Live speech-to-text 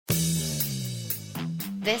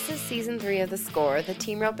This is Season 3 of The Score, the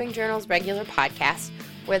Team Roping Journal's regular podcast,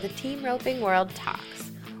 where the team roping world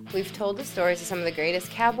talks. We've told the stories of some of the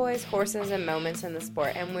greatest cowboys, horses, and moments in the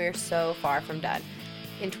sport, and we're so far from done.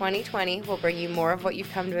 In 2020, we'll bring you more of what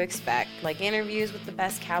you've come to expect, like interviews with the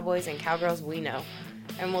best cowboys and cowgirls we know,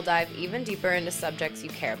 and we'll dive even deeper into subjects you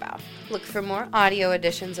care about. Look for more audio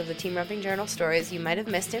editions of the Team Roping Journal stories you might have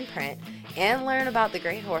missed in print, and learn about the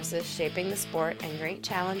great horses shaping the sport and great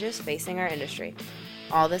challenges facing our industry.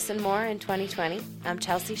 All this and more in 2020. I'm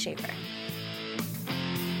Chelsea Schaefer.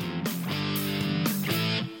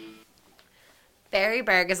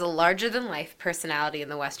 Berg is a larger-than-life personality in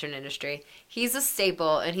the Western industry. He's a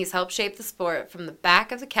staple, and he's helped shape the sport from the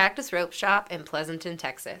back of the Cactus Rope Shop in Pleasanton,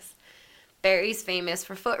 Texas. Barry's famous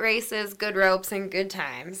for foot races, good ropes, and good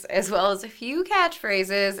times, as well as a few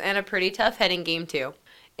catchphrases and a pretty tough heading game, too.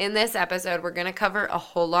 In this episode, we're going to cover a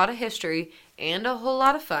whole lot of history and a whole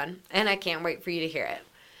lot of fun, and I can't wait for you to hear it.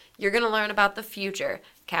 You're going to learn about the future,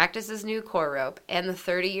 Cactus's new core rope, and the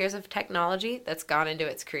 30 years of technology that's gone into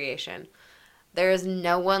its creation. There is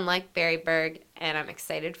no one like Barry Berg, and I'm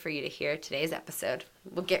excited for you to hear today's episode.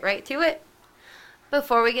 We'll get right to it.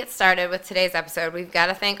 Before we get started with today's episode, we've got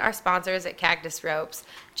to thank our sponsors at Cactus Ropes.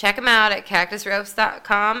 Check them out at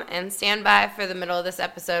cactusropes.com and stand by for the middle of this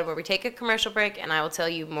episode where we take a commercial break and I will tell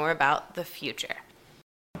you more about the future.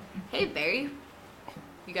 Hey, Barry.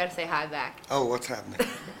 You got to say hi back. Oh, what's happening?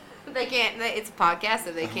 They can't. It's a podcast,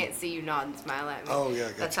 so they can't see you nod and smile at me. Oh, yeah,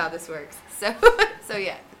 gotcha. That's how this works. So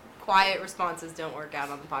yeah, quiet responses don't work out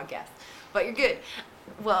on the podcast, but you're good.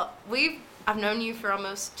 Well, I've known you for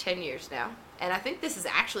almost 10 years now, and I think this is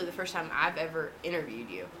actually the first time I've ever interviewed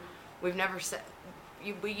you. We've never said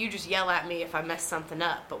you just yell at me if I mess something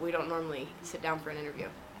up, but we don't normally sit down for an interview.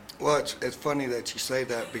 Well, it's funny that you say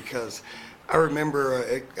that because I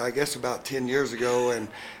remember, I guess about 10 years ago, and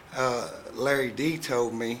Larry D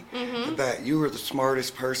told me that you were the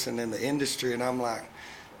smartest person in the industry, and I'm like,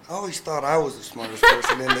 I always thought I was the smartest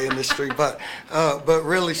person in the industry, but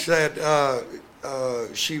really said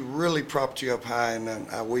she really propped you up high,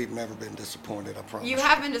 and we've never been disappointed, I promise. You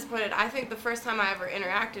have been disappointed. I think the first time I ever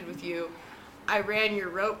interacted with you, I ran your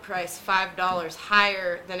rope price $5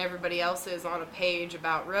 higher than everybody else's on a page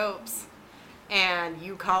about ropes, and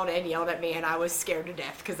you called and yelled at me, and I was scared to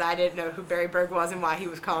death because I didn't know who Barry Berg was and why he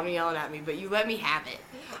was calling and yelling at me, but you let me have it.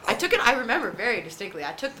 I remember very distinctly,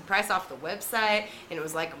 I took the price off the website, and it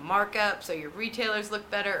was like a markup, so your retailers looked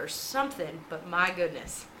better or something, but my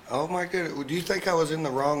goodness. Oh, my goodness. Do you think I was in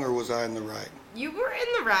the wrong, or was I in the right? You were in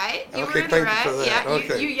the right. You were in the right. For that. Yeah,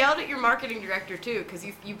 okay. You yelled at your marketing director, too, because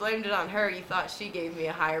you blamed it on her. You thought she gave me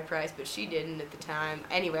a higher price, but she didn't at the time.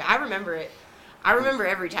 Anyway, I remember it. I remember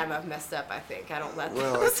every time I've messed up, I think. I don't let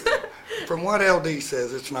those. From what LD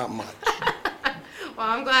says, it's not much. Well,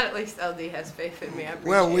 I'm glad at least LD has faith in me. I appreciate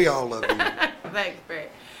Well, we all love you. Thanks, Barry.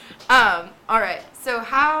 All right. So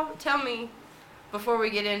tell me, before we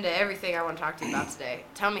get into everything I want to talk to you about today,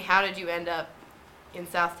 tell me, how did you end up in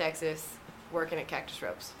South Texas working at Cactus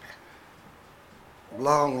Ropes?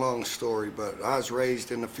 Long story, but I was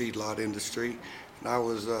raised in the feedlot industry, and I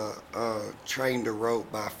was trained to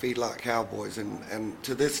rope by feedlot cowboys, and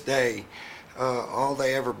to this day, all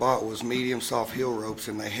they ever bought was medium soft heel ropes,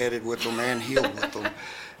 and they headed with them and heeled with them.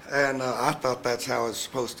 And I thought that's how it's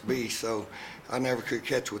supposed to be, so I never could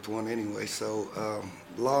catch with one anyway. So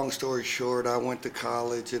long story short, I went to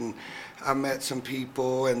college, and I met some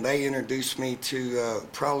people, and they introduced me to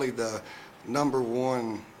probably the number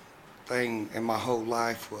one thing in my whole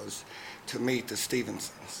life was to meet the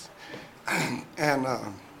Stevensons. And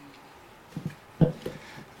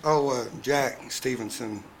Jack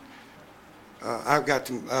Stevenson, I got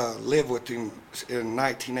to live with him in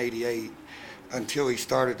 1988 until he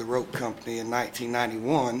started the rope company in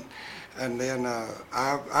 1991. And then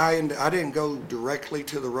I didn't go directly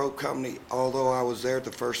to the rope company, although I was there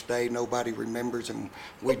the first day. Nobody remembers, and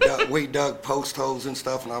we dug post holes and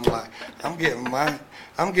stuff. And I'm like, I'm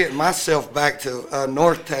getting myself back to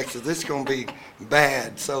North Texas. This is gonna be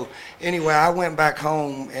bad. So anyway, I went back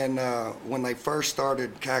home, and when they first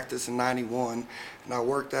started Cactus in '91, and I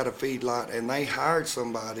worked at a feedlot, and they hired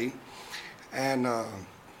somebody, and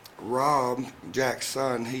Rob, Jack's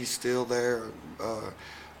son, he's still there.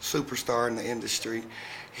 Superstar in the industry.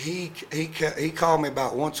 He called me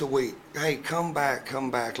about once a week. Hey, come back.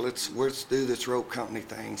 Let's do this rope company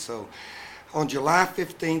thing. So on July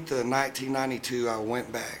 15th of 1992, I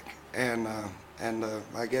went back, and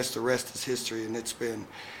I guess the rest is history. And it's been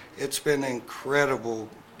an incredible,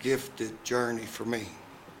 gifted journey for me.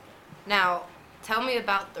 Now, tell me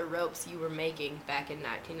about the ropes you were making back in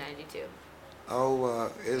 1992.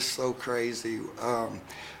 Oh, it's so crazy.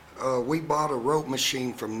 We bought a rope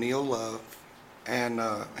machine from Neil Love, and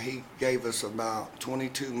he gave us about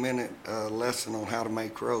 22-minute lesson on how to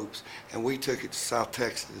make ropes, and we took it to South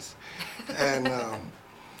Texas. And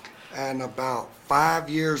and about 5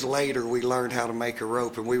 years later, we learned how to make a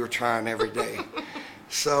rope, and we were trying every day.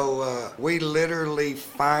 So we literally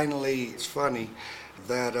finally, it's funny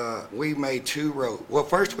that we made 2 ropes. Well,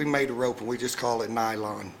 first we made a rope, and we just call it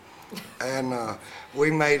nylon. And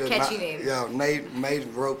we made a catchy name. Yeah, made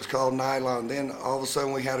ropes called nylon. Then all of a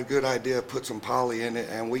sudden we had a good idea, put some poly in it,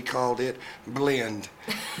 and we called it blend.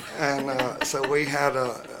 And so we had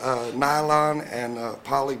a nylon and a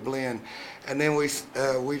poly blend. And then we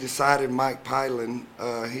decided Mike Pylan,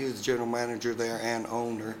 he was general manager there and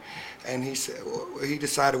owner, and he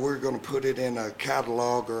decided we were going to put it in a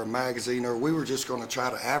catalog or a magazine, or we were just going to try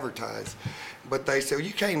to advertise. But they said, well,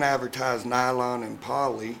 you can't advertise nylon and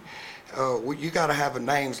poly. You got to have a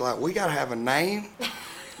name. It's like, we got to have a name.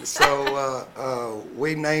 So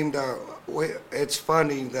we named our. It's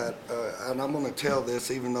funny that, and I'm going to tell this,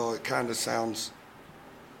 even though it kind of sounds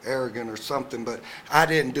arrogant or something, but I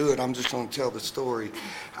didn't do it. I'm just going to tell the story.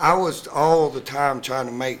 I was all the time trying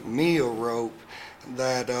to make me a rope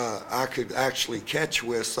that I could actually catch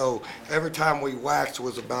with. So every time we waxed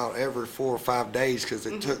was about every 4 or 5 days, because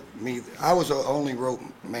it took me. I was the only rope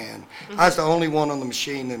man. I was the only one on the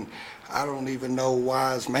machine, and I don't even know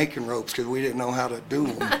why I was making ropes, because we didn't know how to do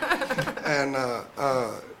them. And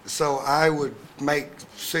so I would make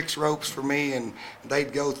 6 ropes for me, and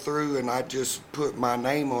they'd go through, and I'd just put my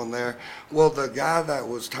name on there. Well, the guy that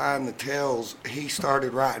was tying the tails, he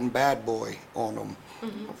started writing bad boy on them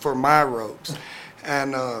for my ropes,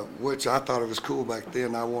 and which I thought it was cool back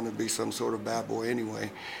then. I wanted to be some sort of bad boy anyway.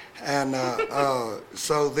 And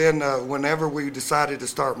so then whenever we decided to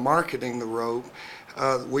start marketing the rope,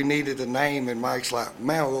 we needed a name, and Mike's like,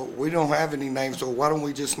 man, well, we don't have any names, so why don't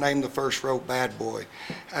we just name the first rope Bad Boy?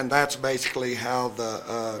 And that's basically how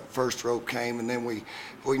the first rope came, and then we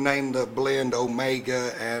named the blend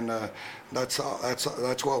Omega, and that's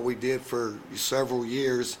what we did for several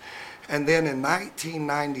years. And then in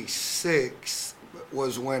 1996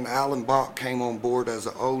 was when Alan Bach came on board as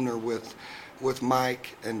an owner with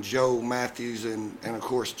Mike and Joe Matthews and of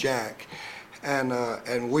course Jack. And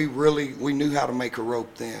we knew how to make a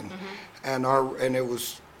rope then, and it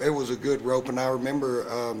was a good rope. And I remember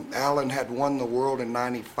Alan had won the world in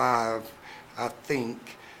 '95, I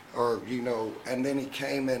think, and then he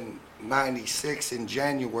came in '96 in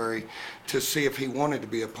January to see if he wanted to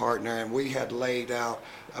be a partner, and we had laid out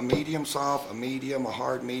a medium soft, a medium, a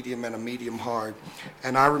hard medium, and a medium hard.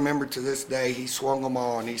 And I remember to this day he swung them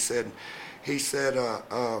all, and he said. He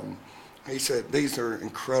said, these are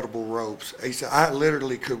incredible ropes. He said, I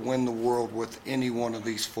literally could win the world with any one of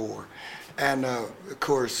these 4. And, of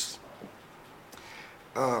course,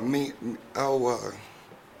 me and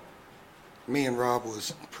Rob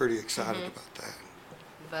was pretty excited about that.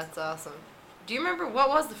 That's awesome. Do you remember what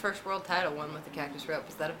was the first world title won with the cactus rope?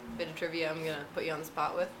 Is that a bit of trivia I'm going to put you on the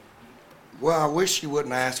spot with? Well, I wish you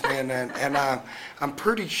wouldn't ask me, and I'm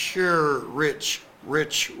pretty sure Rich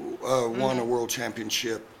won a world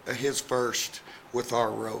championship, his first with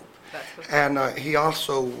our rope. And he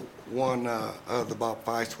also won the Bob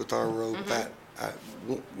Feist with our rope that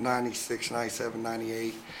 96, 97,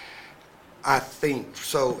 98, I think.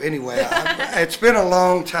 So anyway, it's been a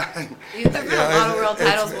long time. You've been a lot of world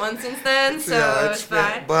titles won since then, so it's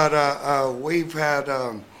fine. But we've had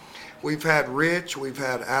Rich, we've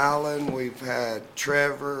had Alan, we've had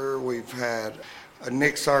Trevor, we've had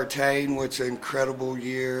Nick Sartain, which is an incredible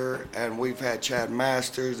year, and we've had Chad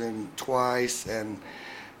Masters and twice, and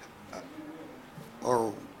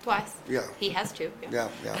twice. Yeah. He has 2. Yeah.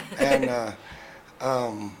 And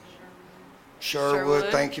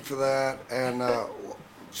Sherwood, thank you for that. And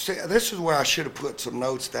see, this is where I should have put some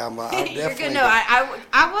notes down, but I definitely. You're good. No,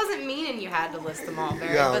 I wasn't meaning you had to list them all,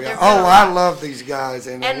 Barry. But yeah. Oh, I love these guys,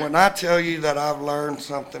 and when I tell you that I've learned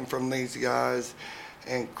something from these guys.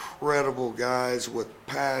 Incredible guys with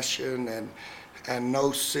passion and no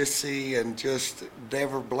sissy, and just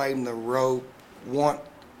never blame the rope. Want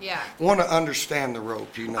to understand the rope,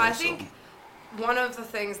 I think one of the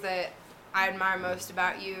things that I admire most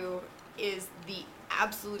about you is the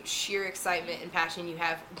absolute sheer excitement and passion you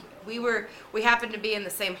have. We happened to be in the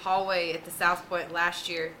same hallway at the South Point last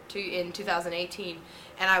year in 2018,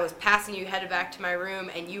 and I was passing you headed back to my room,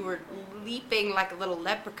 and you were leaping like a little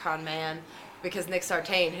leprechaun man, because Nick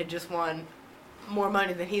Sartain had just won more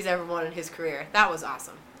money than he's ever won in his career. That was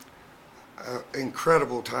awesome.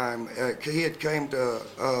 Incredible time. He had came to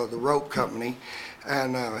the rope company,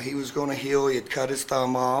 and he was going to heal. He had cut his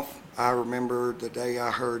thumb off. I remember the day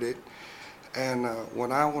I heard it. And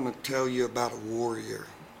when I want to tell you about a warrior.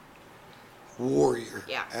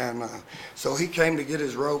 Yeah. And so he came to get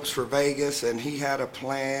his ropes for Vegas, and he had a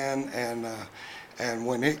plan. And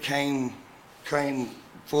when it came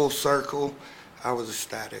full circle, I was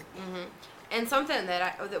ecstatic. Mm-hmm. And something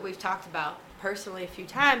that we've talked about personally a few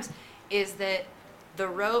times is that the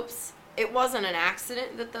ropes. It wasn't an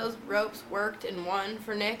accident that those ropes worked and won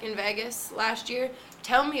for Nick in Vegas last year.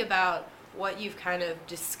 Tell me about what you've kind of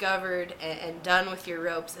discovered and done with your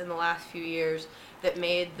ropes in the last few years that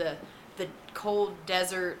made the cold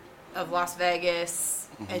desert of Las Vegas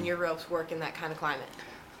and your ropes work in that kind of climate.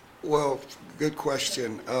 Well, good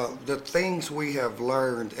question. The things we have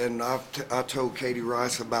learned, and I told Katie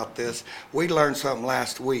Rice about this. We learned something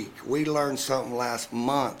last week. We learned something last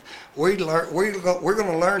month. We're going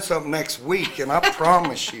to learn something next week, and I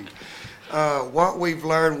promise you, what we've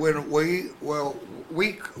learned when we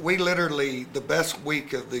literally, the best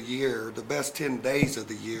week of the year, the best 10 days of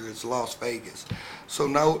the year is Las Vegas. So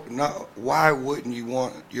why wouldn't you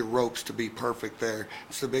want your ropes to be perfect there?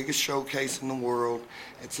 It's the biggest showcase in the world.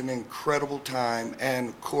 It's an incredible time, and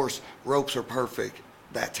of course, ropes are perfect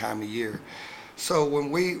that time of year. So when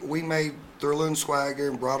we made Thriller and Swagger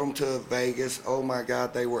and brought them to Vegas, oh my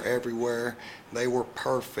God, they were everywhere. They were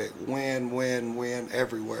perfect. Win,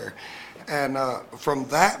 everywhere. And from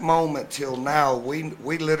that moment till now, we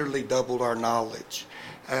literally doubled our knowledge.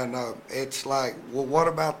 And it's like, well, what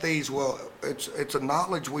about these? Well, it's a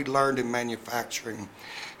knowledge we learned in manufacturing.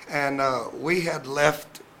 And we had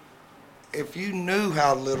left, if you knew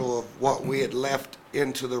how little of what we had left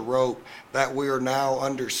into the rope that we are now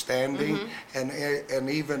understanding, and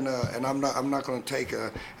even and I'm not going to take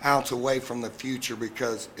an ounce away from the future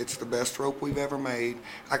because it's the best rope we've ever made.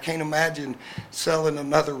 I can't imagine selling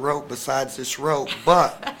another rope besides this rope,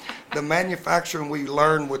 but the manufacturing we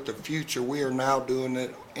learned with the future, we are now doing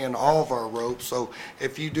it in all of our ropes. So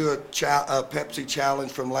if you do a Pepsi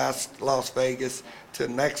challenge from Las Vegas to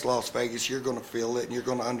next Las Vegas, you're going to feel it and you're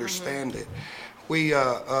going to understand it. We,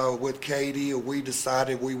 with Katie, we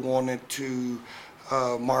decided we wanted to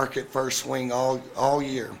market First Swing all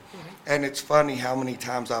year. And it's funny how many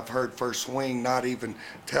times I've heard First Swing, not even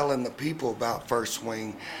telling the people about First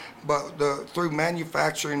Swing. But through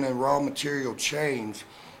manufacturing and raw material change,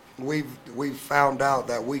 we've found out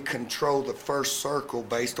that we control the first circle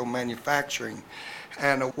based on manufacturing.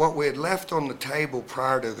 And what we had left on the table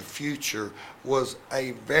prior to the future was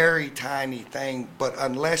a very tiny thing, but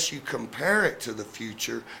unless you compare it to the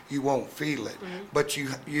future, you won't feel it. But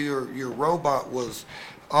your robot was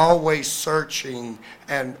always searching,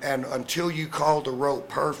 and until you called the rope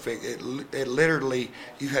perfect, it literally,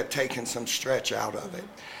 you had taken some stretch out of it.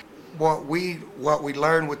 What we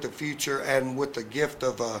learned with the future and with the gift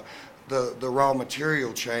of the raw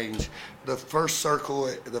material change, the first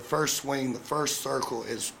circle, the first swing, the first circle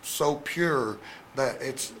is so pure that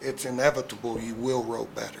it's inevitable you will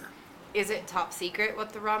rope better. Is it top secret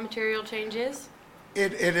what the raw material change is?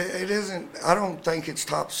 It isn't. I don't think it's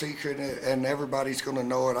top secret, and everybody's going to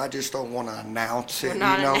know it. I just don't want to announce it,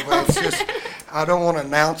 But it's just, I don't want to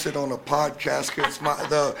announce it on a podcast because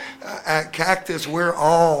at Cactus we're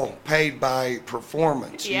all paid by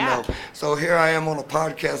performance, So here I am on a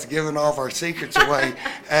podcast giving all of our secrets away,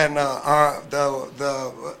 and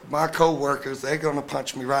my coworkers, they're going to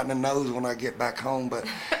punch me right in the nose when I get back home. But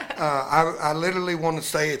I literally want to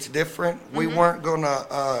say it's different. We weren't going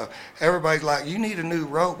to. Everybody's like, you need a new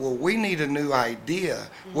rope. Well, we need a new idea.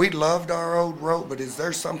 We loved our old rope, but is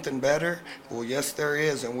there something better? Well, yes, there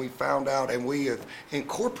is, and we found out, and we have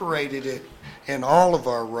incorporated it in all of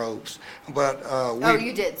our ropes. But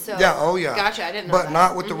you did. So yeah, oh yeah. Gotcha, I didn't know but that.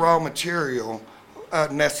 Not with the raw material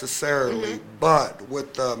necessarily, but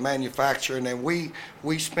with the manufacturing. And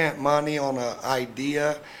we spent money on an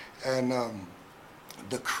idea, and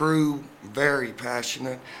the crew very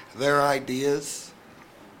passionate. Their ideas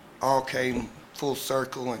all came full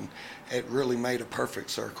circle, and it really made a perfect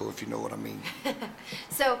circle, if you know what I mean.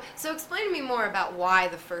 So explain to me more about why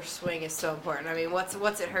the first swing is so important. I mean, what's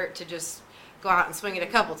it hurt to just go out and swing it a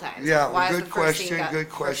couple times? Yeah, why good question. Good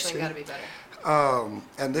First question. swing got to be better.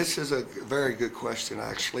 And this is a very good question,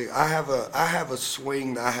 actually. I have a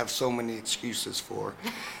swing that I have so many excuses for.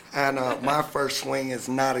 And my first swing is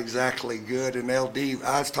not exactly good. And LD,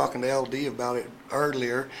 I was talking to LD about it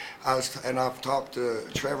earlier. And I've talked to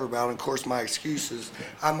Trevor about it. And of course, my excuses,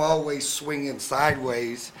 I'm always swinging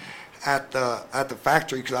sideways. at the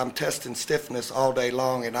factory because I'm testing stiffness all day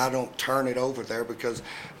long, and I don't turn it over there because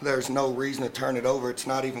there's no reason to turn it over. It's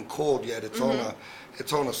not even coiled yet. It's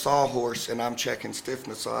on a sawhorse, and I'm checking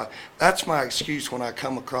stiffness. So that's my excuse when I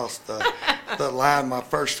come across the line. My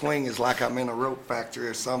first swing is like I'm in a rope factory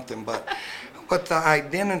or something. But the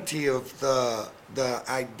identity of the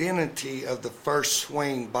first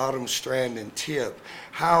swing, bottom strand and tip,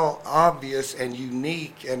 how obvious and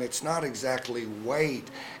unique, and it's not exactly weight,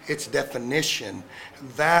 it's definition.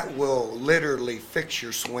 That will literally fix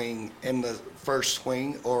your swing in the first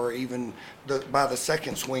swing, or even by the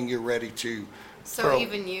second swing you're ready to So throw.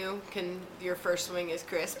 even your first swing is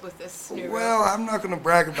crisp with this new rope? Well, I'm not going to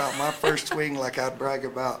brag about my first swing like I brag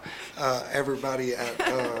about everybody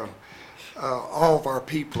at all of our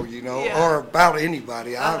people, or about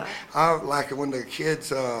anybody. I like when the kids,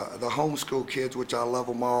 the homeschool kids, which I love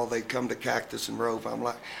them all, they come to Cactus and Rope. I'm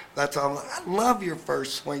like, I love your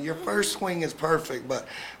first swing. Your first swing is perfect, but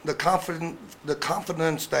the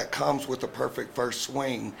confidence that comes with a perfect first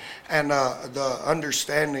swing, and the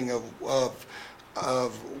understanding of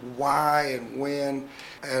why and when,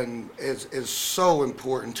 and is so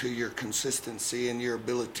important to your consistency and your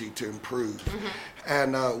ability to improve.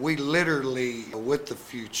 And we literally, with the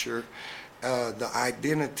future, the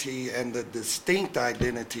identity and the distinct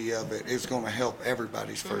identity of it is going to help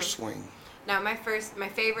everybody's first swing. Now, my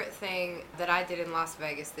favorite thing that I did in Las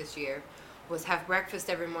Vegas this year was have breakfast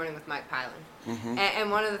every morning with Mike Pylan.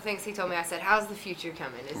 And one of the things he told me, I said, how's the future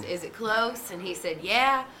coming? Is it close? And he said,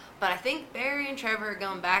 yeah, but I think Barry and Trevor are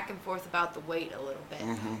going back and forth about the weight a little bit.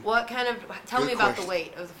 Tell me about the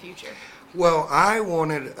weight of the future. Well, I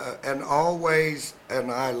wanted, and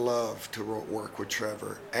I love to work with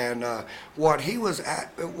Trevor. And what he was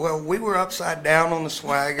at, we were upside down on the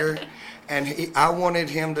swagger, and I wanted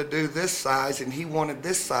him to do this size, and he wanted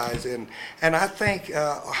this size. And I think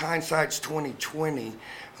hindsight's 20/20.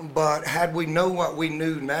 But had we known what we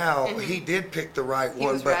knew now, he did pick the right one. He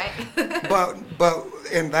was right. but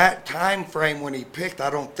in that time frame when he picked, I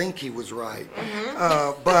don't think he was right.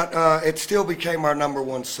 But it still became our number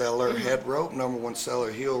one seller, head rope, number one seller,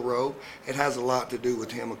 heel rope. It has a lot to do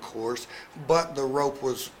with him, of course. But the rope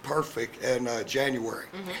was perfect in January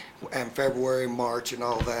and February, March, and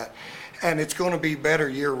all that. And it's going to be better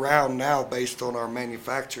year-round now based on our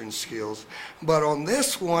manufacturing skills. But on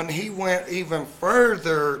this one, he went even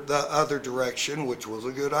further the other direction, which was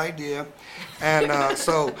a good idea. And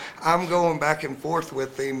so I'm going back and forth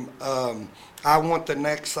with him. I want the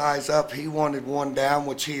next size up. He wanted one down,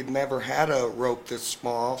 which he had never had a rope this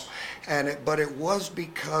small. But it was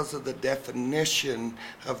because of the definition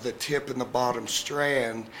of the tip and the bottom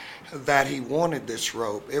strand that he wanted this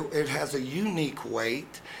rope. It has a unique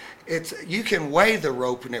weight. You can weigh the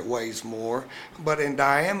rope and it weighs more, but in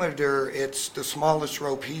diameter, it's the smallest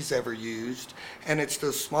rope he's ever used, and it's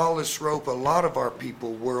the smallest rope a lot of our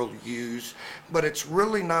people will use, but it's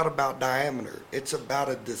really not about diameter. It's about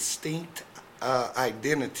a distinct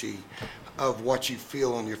identity of what you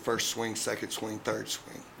feel on your first swing, second swing, third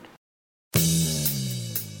swing.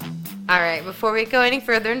 All right, before we go any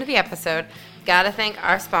further into the episode, gotta thank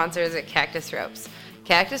our sponsors at Cactus Ropes.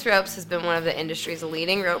 Cactus Ropes has been one of the industry's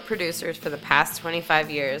leading rope producers for the past 25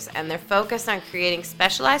 years, and they're focused on creating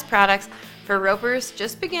specialized products for ropers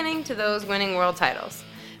just beginning to those winning world titles.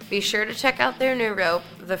 Be sure to check out their new rope,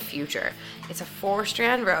 The Future. It's a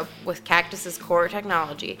 4-strand rope with Cactus's core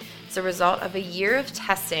technology. It's a result of a year of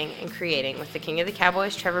testing and creating with the king of the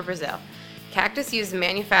cowboys, Trevor Brazil. Cactus used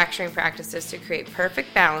manufacturing practices to create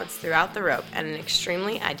perfect balance throughout the rope and an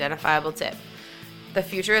extremely identifiable tip. The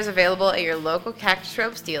Future is available at your local Cactus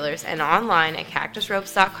Ropes dealers and online at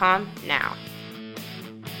cactusropes.com now.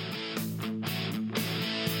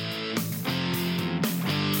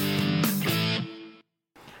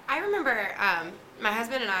 I remember my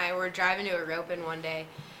husband and I were driving to a rope-in one day,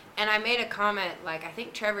 and I made a comment like, I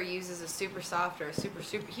think Trevor uses a super soft or a super,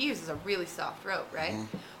 he uses a really soft rope, right?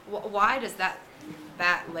 Why does that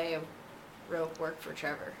lay of rope work for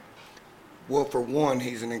Trevor? Well, for one,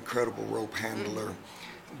 he's an incredible rope handler.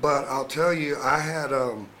 But I'll tell you,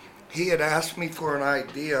 he had asked me for an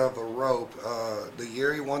idea of a rope the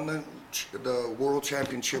year he won the world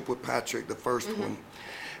championship with Patrick, the first one.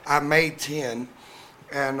 I made 10,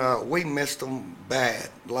 and we missed them bad.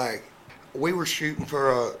 Like, we were shooting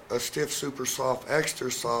for a stiff, super soft,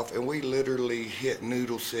 extra soft, and we literally hit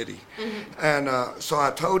Noodle City. And so I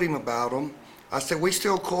told him about them. I said, we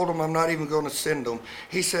still called them. I'm not even going to send them.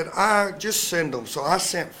 He said, I just send them. So I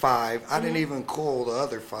sent 5. I didn't even call the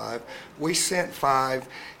other 5. We sent 5.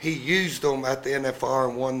 He used them at the NFR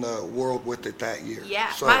and won the world with it that year.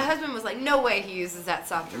 Yeah. So, My husband was like, no way he uses that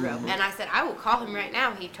softer rope. And I said, I will call him right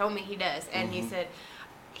now. He told me he does. And he said,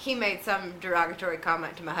 he made some derogatory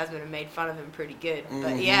comment to my husband and made fun of him pretty good.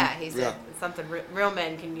 But yeah, he said something real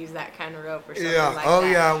men can use that kind of rope or something like that. Oh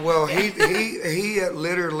yeah. Well, he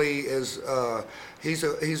literally is. He's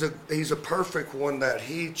a perfect one that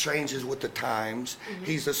he changes with the times.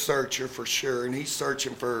 He's a searcher for sure, and he's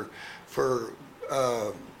searching for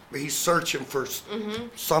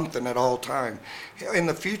something at all time. In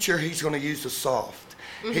the future, he's going to use the soft.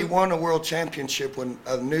 He won a world championship with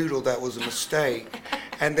a noodle that was a mistake,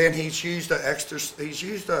 and then he's used I'd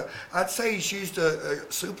say he's used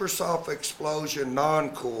a super soft explosion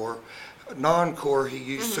non-core. Non-core, he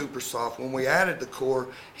used super soft. When we added the core,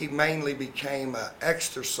 he mainly became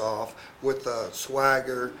extra soft with a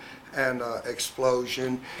swagger and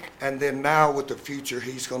explosion, and then now with the future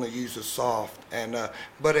he's going to use a soft, and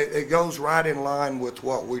but it goes right in line with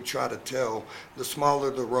what we try to tell. The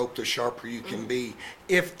smaller the rope, the sharper you can be,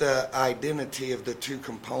 if the identity of the two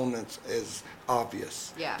components is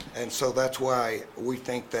obvious. Yeah. And so that's why we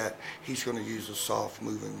think that he's going to use a soft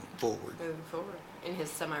moving forward. In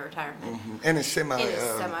his semi-retirement. And his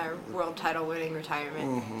semi-world title winning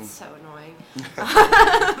retirement. It's so annoying.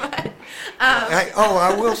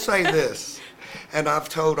 I will say this, and I've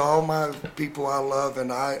told all my people I love,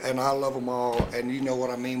 and I love them all, and you know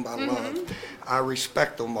what I mean by love. I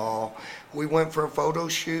respect them all. We went for a photo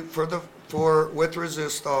shoot with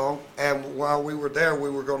Resistol, and while we were there,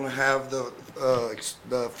 we were going to have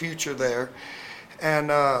the future there.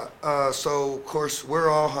 And so, of course, we're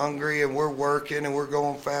all hungry, and we're working, and we're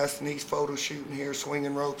going fast, and he's photo shooting here,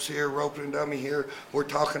 swinging ropes here, roping and dummy here. We're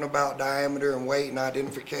talking about diameter and weight and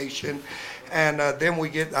identification. And then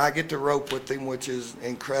I get to rope with him, which is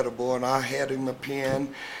incredible, and I had him a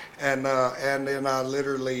pin, and then I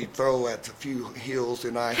literally throw at a few heels,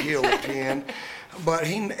 and I heel a pin. But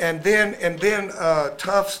then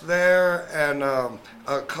Tufts there, and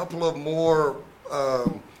a couple of more,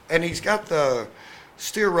 and he's got the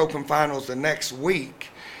steer roping finals the next week,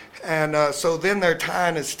 and so then they're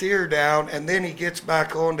tying his steer down, and then he gets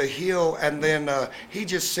back on the heel, and then he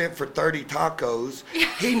just sent for 30 tacos.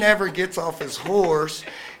 He never gets off his horse.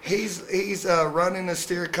 He's running the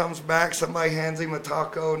steer, comes back, somebody hands him a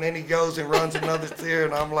taco, and then he goes and runs another steer,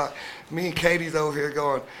 and I'm like, me and Katie's over here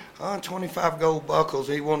going, 25 gold buckles,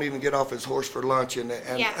 he won't even get off his horse for lunch, and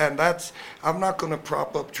that's, I'm not going to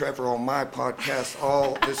prop up Trevor on my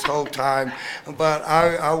podcast this whole time, but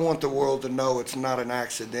I want the world to know it's not an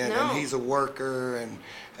accident, and he's a worker,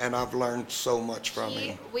 and I've learned so much from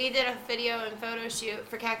him. We did a video and photo shoot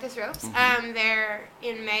for Cactus Ropes there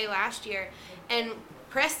in May last year, and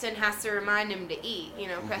Preston has to remind him to eat,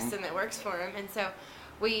 Preston that works for him, and so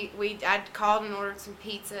I called and ordered some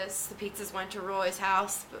pizzas. The pizzas went to Roy's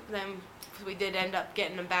house, but then we did end up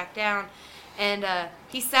getting them back down. And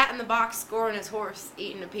he sat in the box scoring his horse,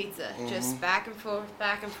 eating a pizza, just back and forth,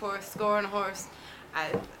 scoring a horse.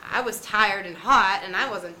 I was tired and hot, and I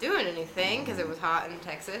wasn't doing anything because it was hot in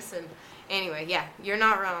Texas. And anyway, yeah, you're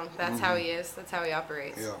not wrong. That's how he is. That's how he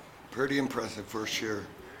operates. Yeah, pretty impressive for sure.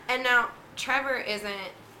 And now, Trevor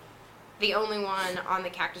isn't the only one on the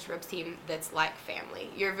Cactus Ropes team that's like family.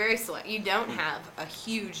 You're very select. You don't have a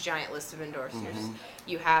huge, giant list of endorsers.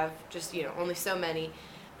 You have just, only so many.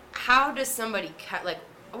 How does somebody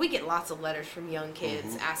we get lots of letters from young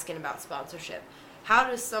kids asking about sponsorship. How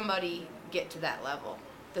does somebody get to that level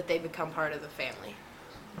that they become part of the family?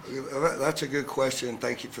 That's a good question.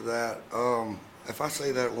 Thank you for that. If I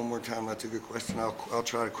say that one more time, that's a good question. I'll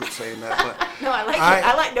try to quit saying that. But no,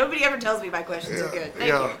 I like. Nobody ever tells me my questions are good.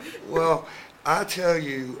 Thank you. Well, I tell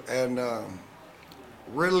you, and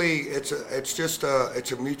really, it's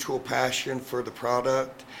a mutual passion for the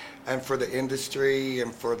product, and for the industry,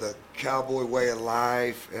 and for the cowboy way of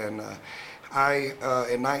life. And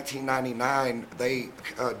in 1999,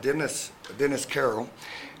 Dennis Carroll,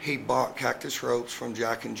 he bought Cactus Ropes from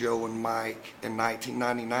Jack and Joe and Mike in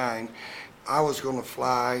 1999. I was going to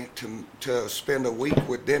fly to spend a week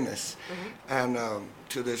with Dennis, and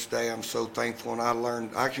to this day I'm so thankful. And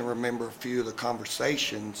I can remember a few of the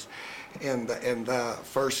conversations in the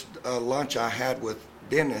first lunch I had with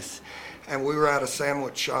Dennis, and we were at a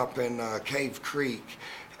sandwich shop in Cave Creek,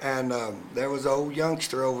 and there was an old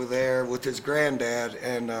youngster over there with his granddad,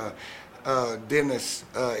 and Dennis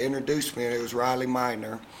introduced me, and it was Riley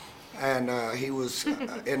Minor. and he was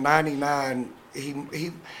in '99.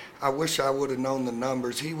 He I wish I would have known the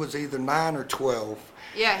numbers. He was either 9 or 12.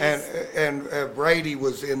 Yeah. And Brady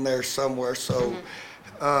was in there somewhere. So,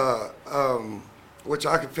 which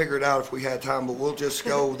I could figure it out if we had time, but we'll just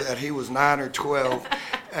go that he was 9 or 12.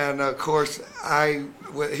 And of course,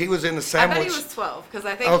 he was in the sandwich. I bet he was 12 because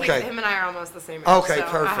I think him and I are almost the same age. Okay, so,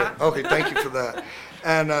 perfect. Okay, thank you for that.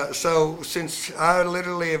 And so since I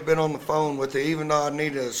literally have been on the phone with him, even though I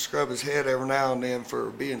need to scrub his head every now and then for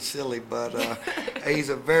being silly, but he's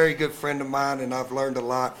a very good friend of mine, and I've learned a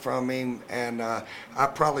lot from him. And I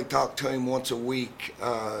probably talked to him once a week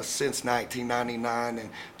since 1999, and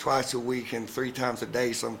twice a week and 3 times a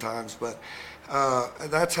day sometimes. But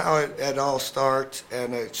that's how it all starts,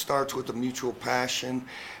 and it starts with a mutual passion.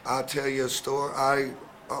 I'll tell you a story.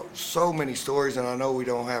 So many stories, and I know we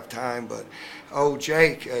don't have time, but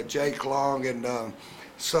Jake Long, and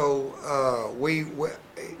we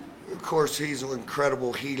of course he's an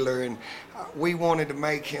incredible healer, and we wanted to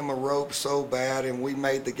make him a rope so bad, and we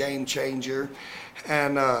made the Game Changer,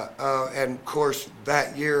 and of course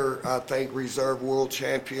that year I think reserve world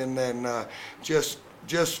champion, and just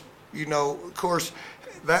of course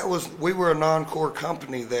we were a non-core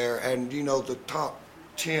company there, and the top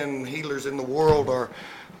 10 healers in the world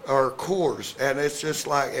are cores, and it's just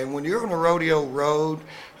like, and when you're on a rodeo road,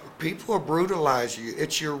 people will brutalize you.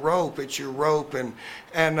 It's your rope, and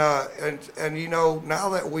now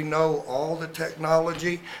that we know all the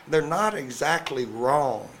technology, they're not exactly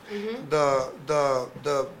wrong. Mm-hmm.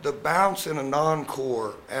 The bounce in a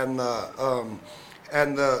non-core and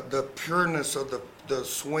the pureness of the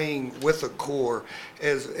swing with a core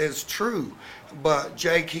is true, but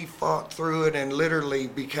Jake, he fought through it and literally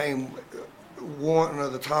became one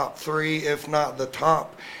of the top 3, if not the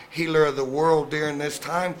top healer of the world during this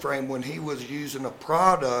time frame, when he was using a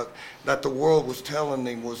product that the world was telling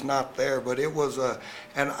him was not there. But it was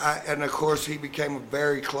and of course he became a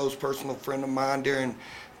very close personal friend of mine during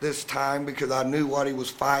this time because I knew what he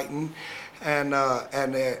was fighting. And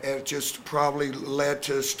it just probably led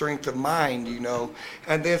to strength of mind,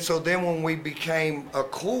 And then when we became a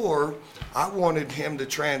core, I wanted him to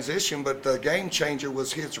transition, but the Game Changer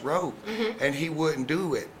was his rope, mm-hmm. and he wouldn't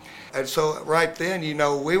do it. And so right then,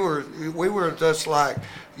 we were just like,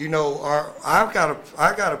 I've got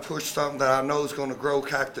to push something that I know is going to grow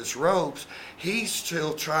Cactus ropes. He's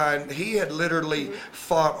still trying. He had literally mm-hmm.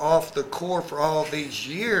 fought off the core for all these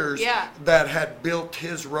years that had built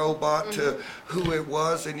his robot mm-hmm. to who it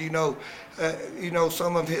was. And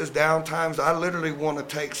some of his downtimes, I literally want to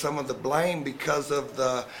take some of the blame because of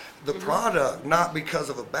the mm-hmm. product, not because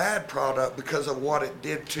of a bad product, because of what it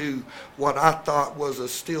did to what I thought was a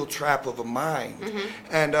steel trap of a mind. Mm-hmm.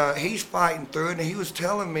 And he's fighting through it, and he was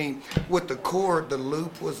telling me with the core, the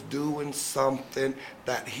loop was doing something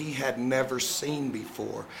that he had never seen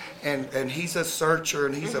before. And he's a searcher,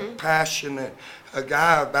 and he's mm-hmm. a passionate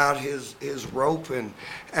guy about his roping.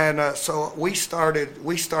 And so we started,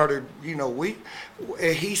 he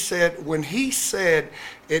said, when he said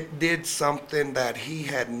it did something that he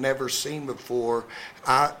had never seen before,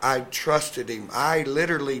 I trusted him. I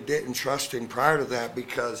literally didn't trust him prior to that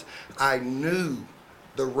because I knew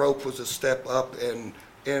the rope was a step up in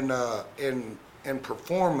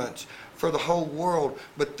performance for the whole world.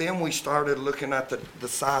 But then we started looking at the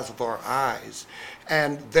size of our eyes,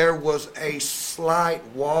 and there was a slight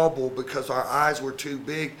wobble because our eyes were too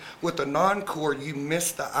big. With a non-core, you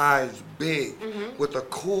miss the eyes big. Mm-hmm. With a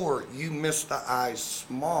core, you miss the eyes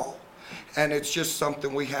small. And it's just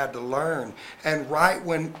something we had to learn. And right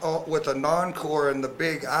when, with a non-core and the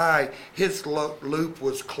big eye, his loop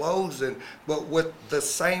was closing, but with the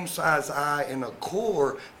same size eye and a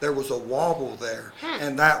core, there was a wobble there.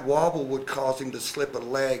 And that wobble would cause him to slip a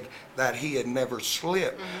leg that he had never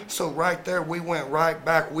slipped. Mm-hmm. So right there, we went right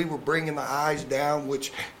back. We were bringing the eyes down,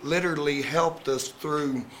 which literally helped us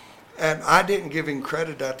through. And I didn't give him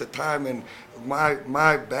credit at the time, and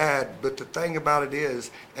my bad. But the thing about it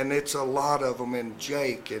is, and it's a lot of them, and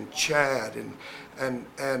Jake and Chad and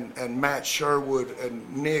Matt Sherwood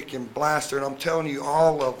and Nick and Blaster, and I'm telling you,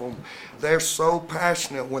 all of them, they're so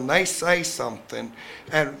passionate when they say something.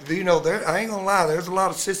 And I ain't gonna lie, there's a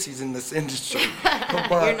lot of sissies in this industry.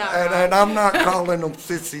 But, You're not and I'm not calling them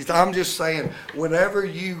sissies. I'm just saying, whenever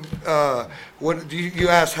when you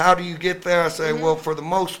ask how do you get there, I say, mm-hmm. well, for the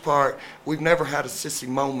most part, we've never had a sissy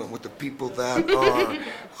moment with the people that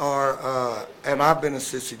that and I've been a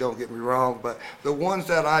sissy, don't get me wrong, but the ones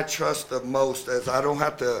that I trust the most, as I don't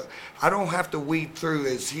have to weed through,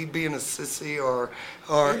 is he being a sissy or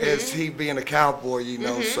is he being a cowboy, you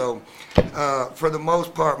know. So for the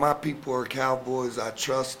most part, my people are cowboys. I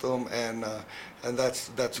trust them, and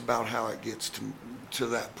that's about how it gets to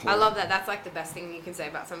that point. I love that. That's like the best thing you can say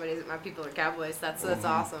about somebody, is that my people are cowboys. That's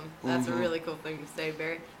awesome. That's a really cool thing to say,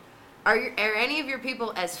 Barry. Are any of your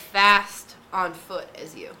people as fast on foot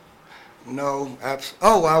as you? No,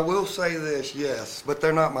 oh, I will say this, yes, but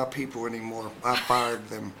they're not my people anymore. I fired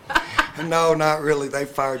them. No, not really. They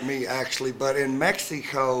fired me, actually. But in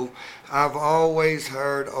Mexico, I've always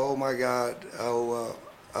heard, oh my God,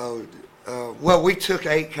 well, we took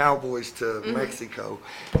 8 cowboys to Mexico,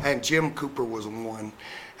 and Jim Cooper was one,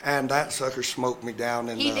 and that sucker smoked me down.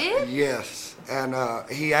 He did? Yes, and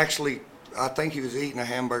he actually, I think he was eating a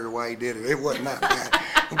hamburger while he did it. It wasn't that bad,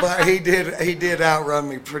 but he did outrun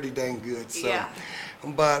me pretty dang good. So. Yeah.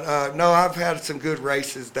 But no, I've had some good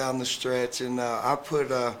races down the stretch, and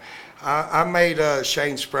I made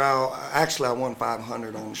Shane Sproul. Actually, I won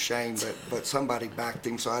 500 on Shane, but somebody backed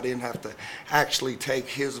him, so I didn't have to actually take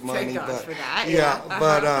his money. Thank God for that. Yeah.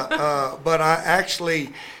 But I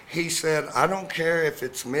actually, he said, I don't care if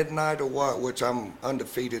it's midnight or what, which I'm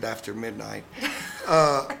undefeated after midnight,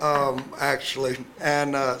 actually.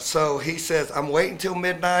 And so he says, I'm waiting till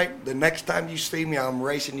midnight. The next time you see me, I'm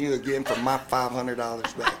racing you again for my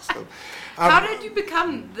 $500 back. So, how did you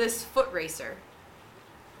become this foot racer?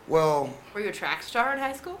 Well, were you a track star in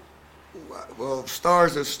high school? Well,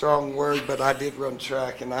 star's a strong word, but I did run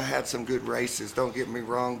track, and I had some good races, don't get me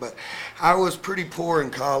wrong. But I was pretty poor in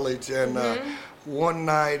college, and one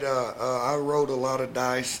night I rolled a lot of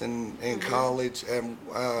dice in college, and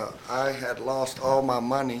I had lost all my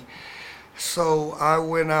money. So I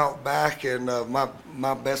went out back, and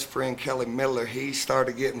my best friend, Kelly Miller, he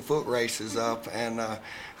started getting foot races up, and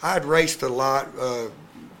I'd raced a lot.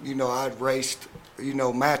 I'd raced,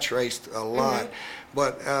 match raced a lot.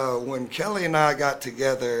 But when Kelly and I got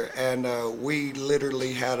together, and we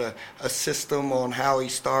literally had a system on how he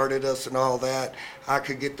started us and all that, I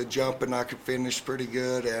could get the jump and I could finish pretty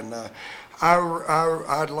good. And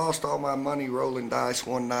I'd lost all my money rolling dice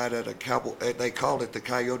one night at they called it the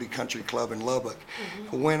Coyote Country Club in Lubbock.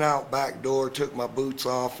 Went out back door, took my boots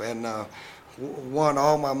off, and won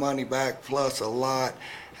all my money back plus a lot.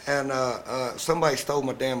 And somebody stole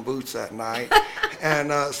my damn boots that night.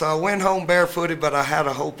 And so I went home barefooted, but I had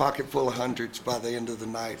a whole pocket full of hundreds by the end of the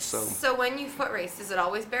night. So when you foot race, is it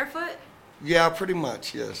always barefoot? Yeah, pretty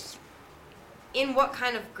much, yes. In what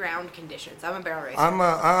kind of ground conditions? I'm a barrel racer.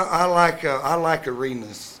 I like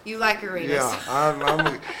arenas. You like arenas?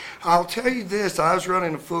 Yeah, I'll tell you this. I was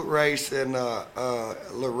running a foot race in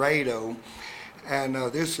Laredo. And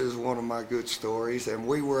this is one of my good stories. And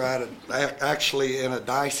we were actually in a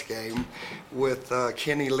dice game with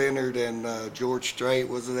Kenny Leonard, and George Strait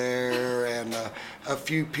was there, and a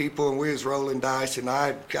few people, and we was rolling dice, and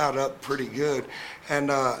I got up pretty good. And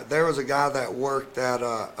there was a guy that worked at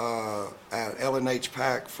L&H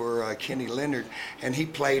Pack for Kenny Leonard, and he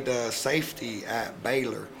played safety at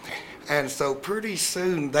Baylor. And so pretty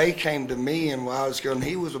soon they came to me, and while I was going,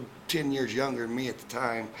 he was 10 years younger than me at the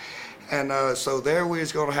time. And so there we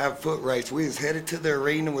was going to have a foot race. We was headed to the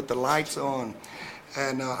arena with the lights on.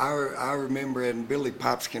 And I remember, and Billy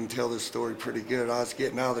Pops can tell this story pretty good. I was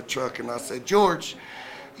getting out of the truck, and I said, George,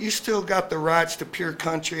 you still got the rights to pure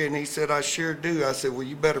country? And he said, I sure do. I said, well,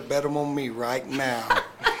 you better bet them on me right now.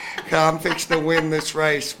 I'm fixing to win this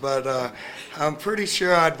race. But I'm pretty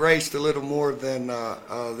sure I'd raced a little more than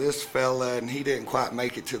this fella, and he didn't quite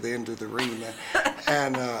make it to the end of the arena.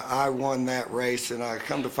 And I won that race, and I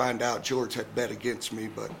come to find out George had bet against me,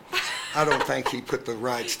 but I don't think he put the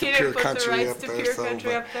rights to pure country up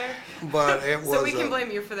there. But it was. So we can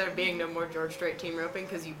blame you for there being no more George Strait team roping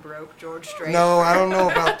because you broke George Strait. No, I don't know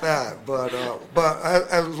about that, but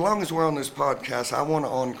as long as we're on this podcast, I want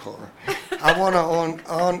an encore. I want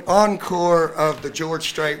an encore of the George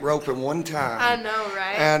Strait roping one time. I know,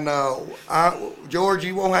 right? And George,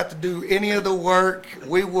 you won't have to do any of the work.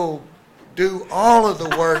 We will do all of the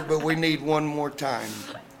work, but we need one more time.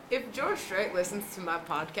 If George Strait listens to my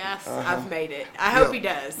podcast, I've made it. I hope he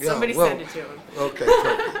does. Somebody send it to him. Okay,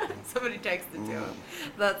 perfect. Somebody text it to him.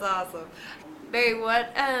 That's awesome. Barry, what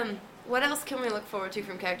else can we look forward to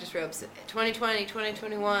from Cactus Ropes? 2020,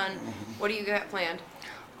 2021, what do you got planned?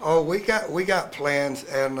 Oh, we got plans,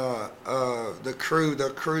 and the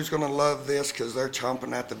crew's gonna love this because they're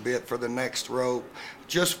chomping at the bit for the next rope,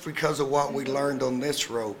 just because of what we learned on this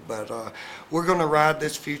rope. But we're gonna ride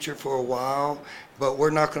this future for a while, but we're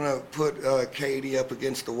not gonna put Katie up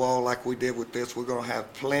against the wall like we did with this. We're gonna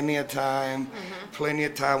have plenty of time, plenty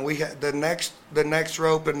of time. We the next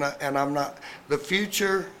rope, and I'm not. The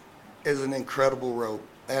future is an incredible rope,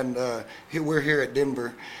 and we're here at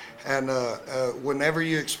Denver. And whenever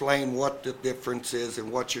you explain what the difference is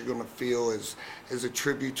and what you're going to feel is a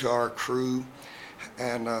tribute to our crew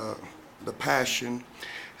and the passion.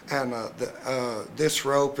 And this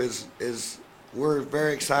rope is we're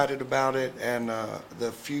very excited about it. And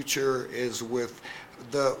the future is with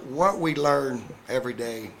what we learn every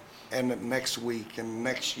day and next week and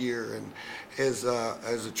next year, and is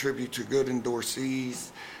as a tribute to good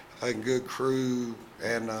endorsees, a good crew,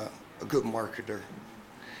 and a good marketer.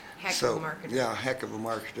 Heck of a marketer. Yeah, heck of a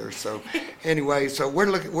marketer. So anyway, so we're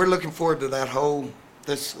looking forward to that whole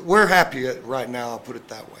this. We're happy right now. I'll put it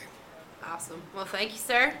that way. Awesome. Well, thank you,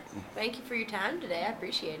 sir. Thank you for your time today. I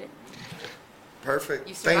appreciate it. Perfect.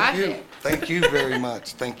 You Thank survived you. it. Thank you very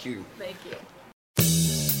much. Thank you. Thank you.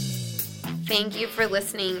 Thank you for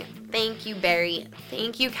listening. Thank you, Barry.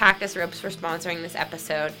 Thank you, Cactus Ropes, for sponsoring this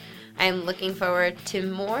episode. I am looking forward to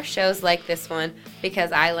more shows like this one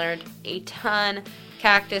because I learned a ton.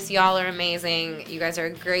 Cactus, y'all are amazing. You guys are a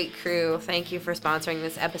great crew. Thank you for sponsoring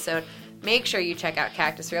this episode. Make sure you check out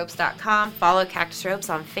cactusropes.com, follow Cactus Ropes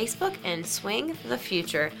on Facebook, and swing the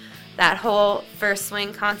future. That whole first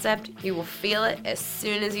swing concept, you will feel it as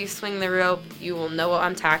soon as you swing the rope. You will know what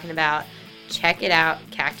I'm talking about. Check it out,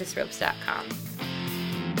 cactusropes.com.